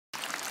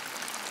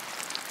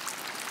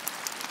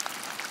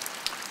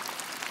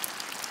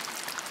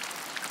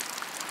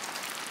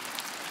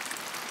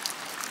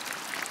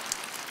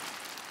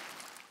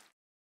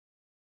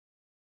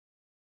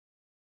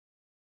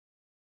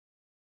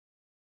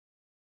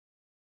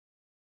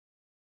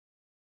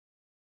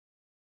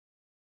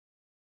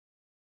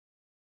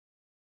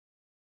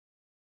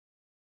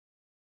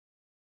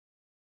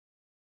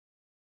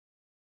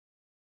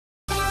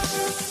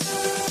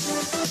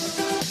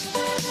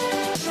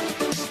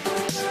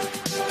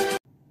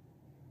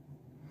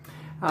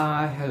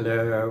Hi,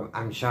 hello,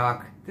 I'm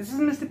Jacques. This is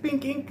Mr.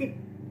 Pink Ink.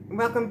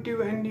 Welcome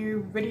to a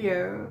new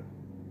video.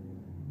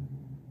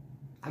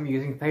 I'm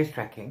using face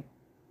tracking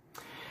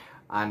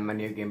on my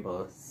new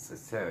gimbals,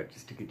 so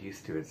just to get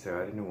used to it.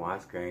 So I don't know why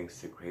it's going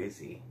so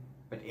crazy.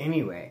 But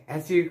anyway,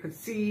 as you could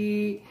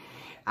see,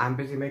 I'm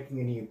busy making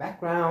a new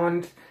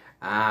background.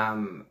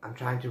 I'm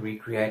trying to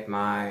recreate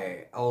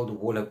my old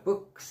wall of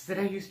books that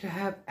I used to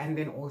have, and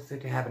then also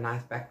to have a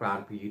nice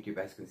background for YouTube,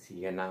 as you can see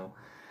here now.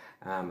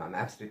 I'm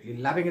absolutely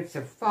loving it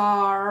so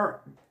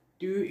far.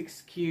 Do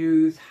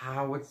excuse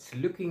how it's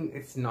looking.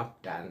 It's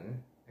not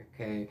done.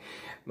 Okay,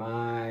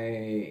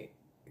 my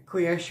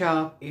queer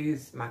shelf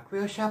is going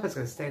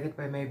to stay that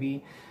way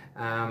maybe.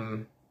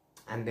 And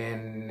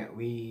then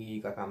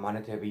we got my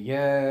monitor over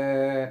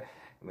here,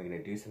 and we're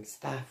going to do some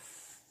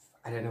stuff.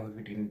 I don't know what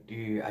we're going to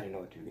do. I don't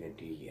know what we're going to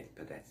do yet,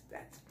 but that's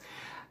that.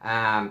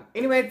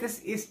 Anyway, this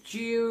is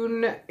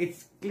June.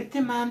 It's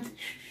glitter month.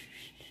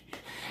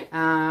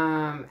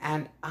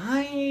 And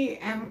I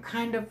am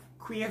kind of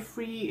queer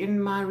free in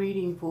my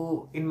reading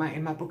in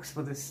my books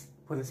for this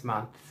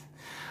month.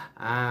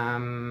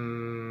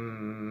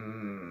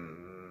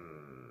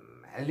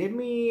 Let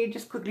me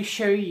just quickly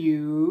show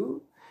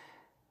you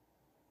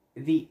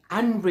the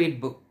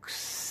unread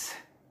books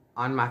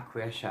on my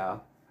queer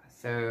shelf.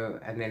 So,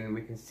 and then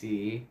we can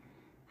see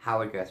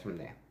how it goes from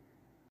there.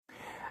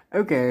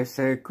 Okay,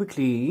 so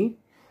quickly,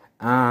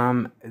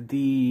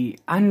 the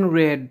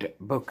unread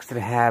books that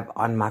I have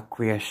on my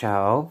queer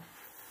shelf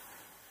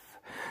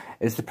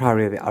is The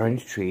Priory of the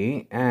Orange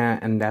Tree,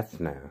 and that's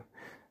no.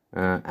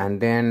 And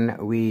then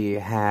we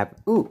have,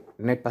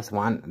 Net Plus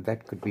One,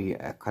 that could be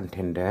a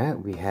contender.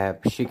 We have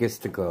She Gets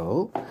the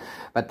Girl,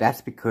 but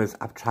that's because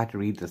I've tried to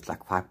read this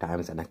like 5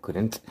 times and I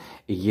couldn't.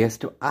 Yes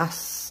to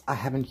Us, I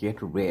haven't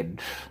yet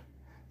read.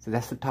 So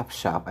that's the top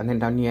shelf. And then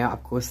down here,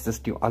 of course, this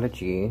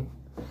duology,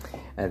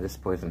 This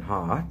Poison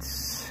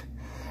Hearts.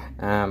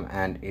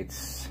 And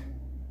it's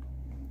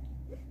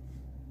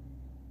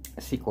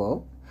a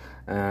sequel.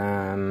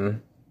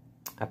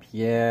 Up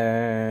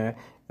here,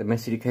 The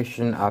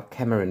Miseducation of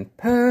Cameron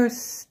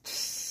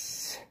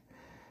Post.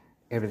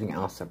 Everything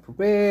else I've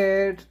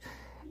read.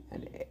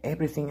 And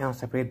everything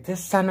else I've read.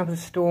 This Son of the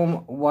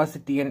Storm was a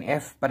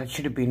DNF, but it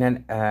should have been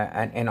an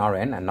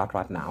NRN, and not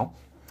right now.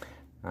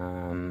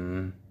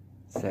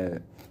 So,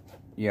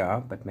 yeah,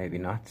 but maybe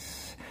not.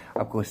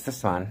 Of course,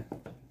 this one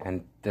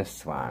and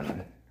this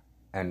one.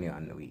 Only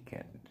on the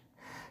weekend.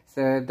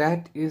 So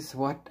that is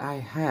what I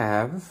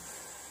have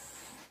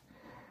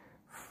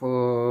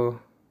for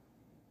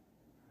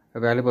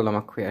available on my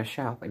queer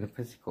shelf in the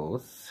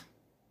physicals,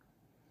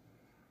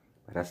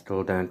 but I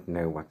still don't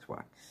know what's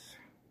what.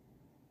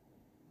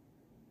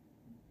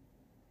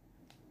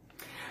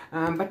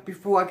 But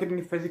before I get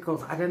into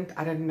physicals, I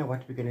don't know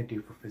what we're gonna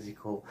do for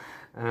physical.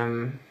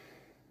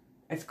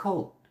 It's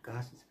cold,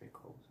 guys. It's very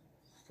cold.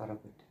 Start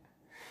off with.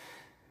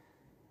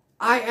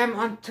 I am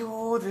on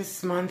tour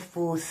this month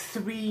for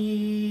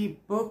 3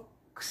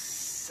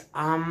 books.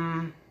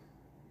 On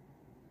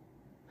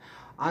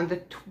the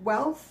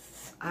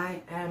 12th,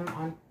 I am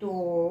on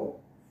tour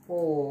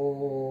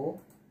for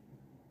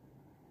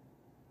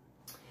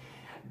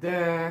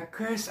The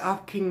Curse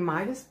of King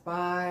Midas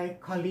by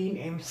Colleen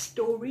M.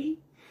 Story.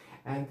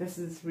 And this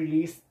is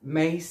released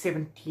May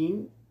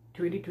 17,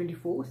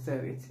 2024, so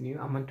it's new.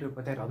 I'm on tour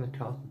for that on the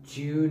 12th of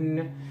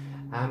June.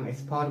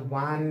 It's part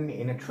 1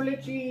 in a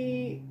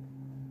trilogy.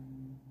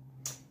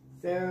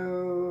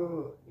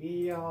 So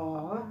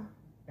yeah,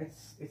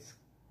 it's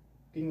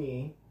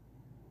thingy.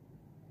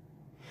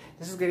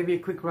 This is going to be a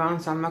quick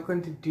round, so I'm not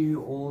going to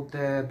do all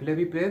the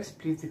blurby blurbs.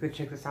 Please do go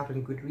check this out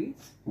on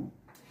Goodreads.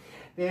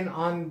 Then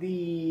on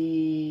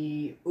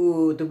the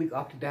week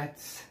after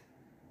that,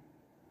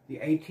 the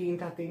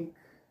 18th, I think,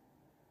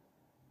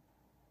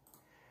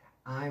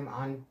 I'm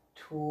on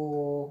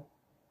tour.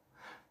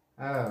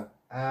 The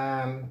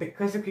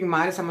Curse of King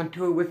Midas I'm on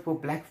tour with for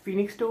Black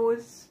Phoenix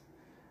stores.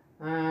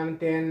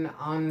 Then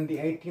on the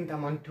 18th,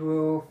 I'm on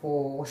tour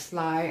for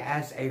Sly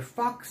as a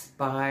Fox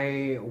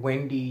by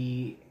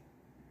Wendy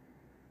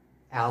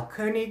L.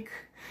 Koenig.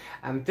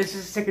 This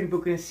is the 2nd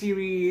book in a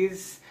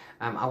series.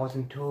 I was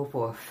on tour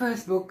for a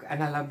 1st book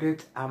and I loved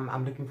it.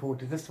 I'm looking forward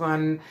to this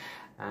one.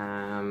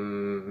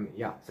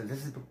 Yeah, so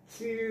this is book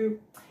 2.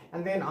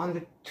 And then on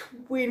the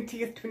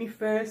 20th,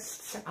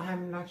 21st,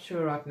 I'm not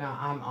sure right now,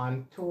 I'm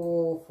on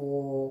tour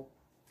for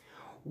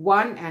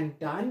One and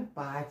Done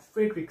by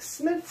Frederick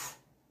Smith.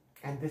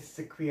 And this is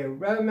a queer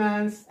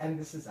romance, and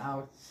this is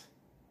out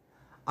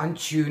on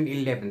June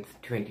 11th,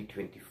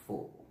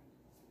 2024.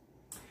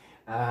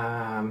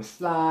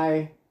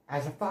 Sly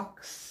as a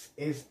Fox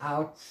is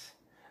out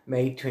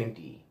May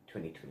 20,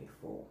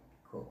 2024.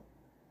 Cool.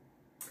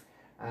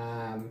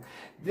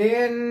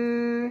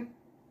 Then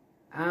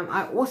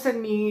I also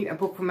need a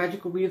book for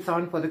Magical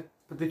Readathon for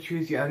the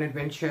Choose Your Own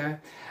Adventure.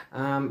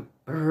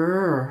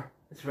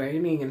 It's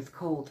raining and it's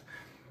cold.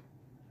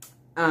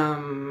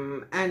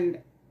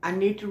 And I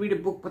need to read a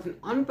book with an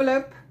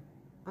envelope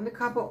on the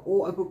cover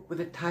or a book with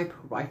a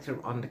typewriter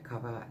on the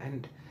cover,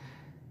 and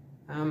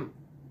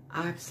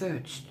I've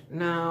searched.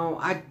 Now,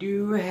 I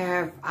do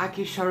have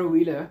Aki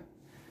Sharawila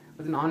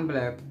with an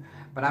envelope,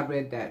 but I've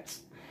read that.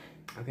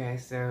 Okay,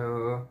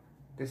 so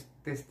this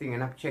thing,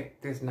 and I've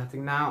checked, there's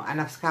nothing now,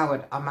 and I've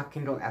scoured on my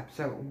Kindle app.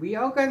 So we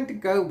are going to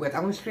go with,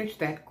 I'm going to stretch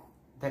that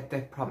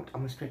prompt.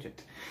 I'm going to stretch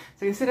it.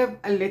 So instead of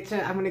a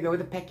letter, I'm going to go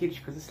with a package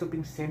because it's still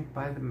being sent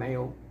by the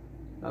mail.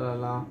 La la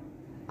la.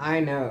 I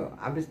know,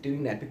 I'm just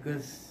doing that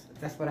because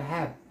that's what I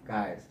have,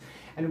 guys.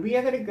 And we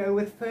are going to go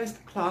with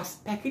First Class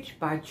Package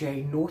by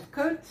J.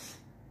 Northcote.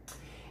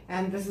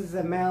 And this is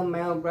a male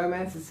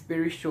romance. It's a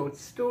very short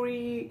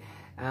story.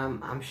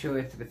 I'm sure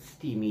it's a bit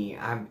steamy.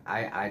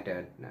 I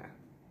don't know.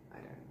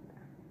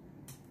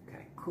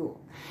 Okay,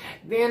 cool.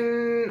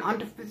 Then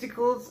onto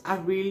physicals. I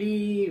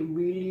really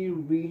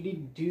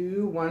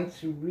do want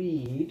to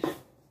read.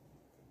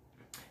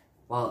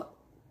 Well,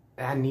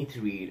 I need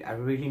to read. I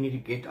really need to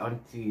get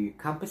onto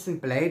Compass and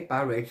Blade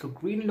by Rachel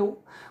Greenlaw,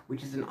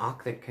 which is an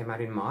arc that came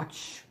out in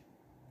March.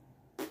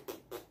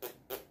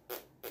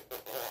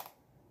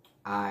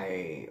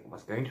 I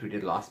was going to read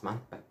it last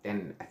month, but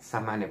then at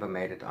summer I never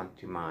made it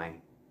onto my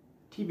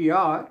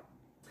TBR.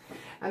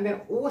 And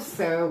then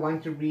also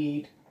want to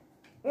read,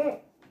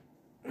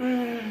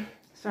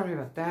 sorry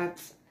about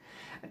that,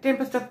 A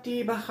Tempest of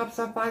Tea by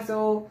Hafsa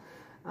Faisal,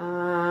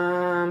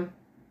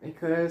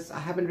 because I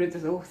haven't read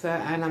this author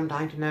and I'm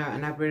dying to know,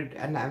 and I've read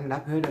and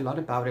I've heard a lot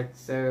about it.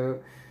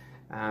 So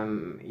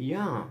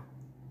yeah,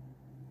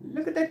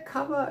 look at that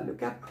cover,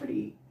 look how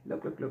pretty,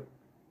 look.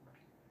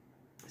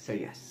 So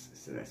yes,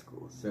 so that's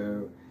cool.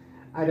 So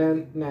I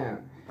don't know.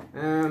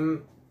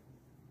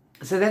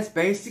 So that's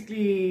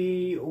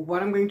basically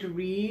what I'm going to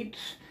read,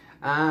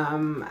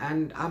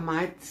 and I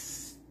might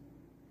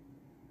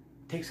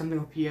take something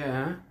up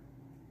here,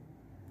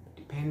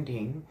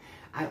 depending.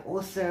 I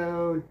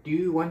also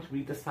do want to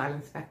read The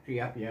Silence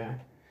Factory up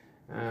here,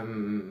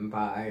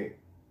 by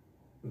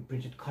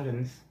Bridget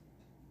Collins,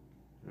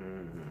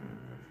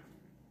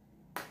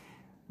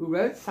 who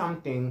wrote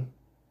something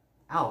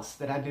else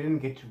that I didn't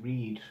get to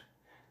read.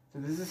 So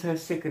this is her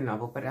second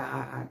novel, but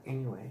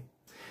anyway.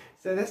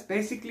 So that's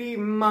basically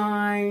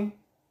my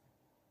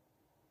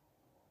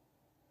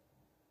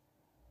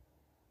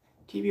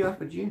TBR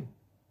for June.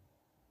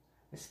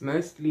 It's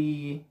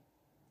mostly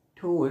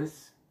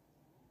tours,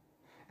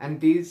 and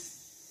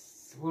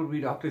these we'll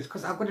read afterwards,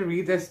 because I've got to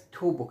read those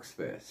tour books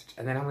first,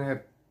 and then I'm going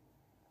to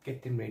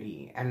get them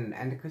ready. And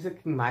the Curse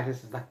of King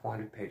Midas is like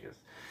 400 pages.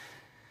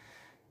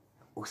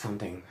 Or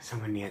something,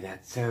 somewhere near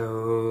that.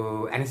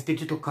 So, and it's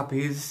digital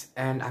copies,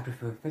 and I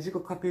prefer physical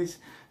copies,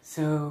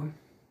 so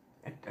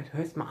it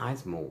hurts my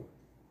eyes more.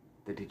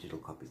 The digital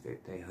copies,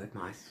 they hurt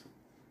my eyes,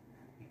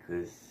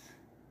 because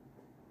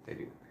they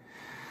do.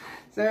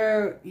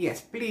 So yes,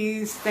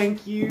 please,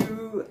 thank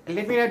you.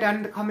 Let me know down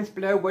in the comments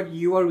below what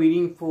you are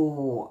reading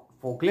for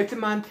Glitter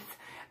Month.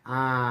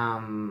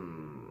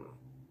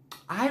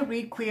 I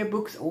read queer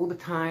books all the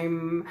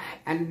time,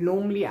 and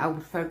normally I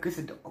would focus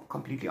it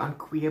completely on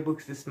queer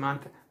books this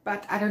month,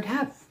 but I don't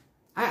have.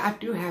 I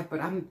do have,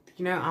 but I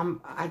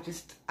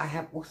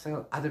have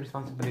also other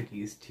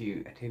responsibilities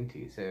to attend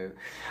to, so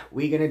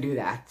we're gonna do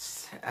that.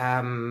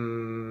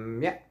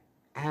 Yeah,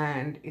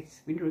 and it's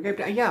been really good.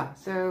 Yeah,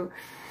 so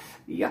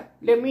yeah,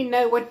 let me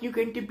know what you're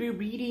going to be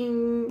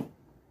reading,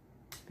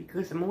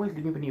 because I'm always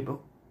looking for new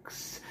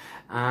books.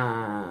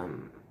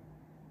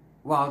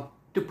 Well,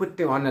 to put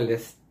them on a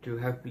list to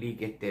hopefully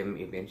get them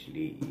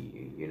eventually,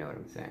 you know what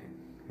I'm saying.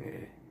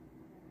 Yeah.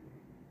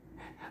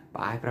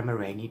 Bye from a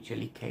rainy,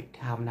 chilly Cape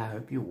Town. I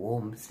hope you're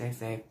warm. Stay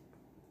safe.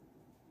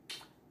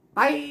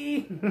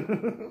 Bye.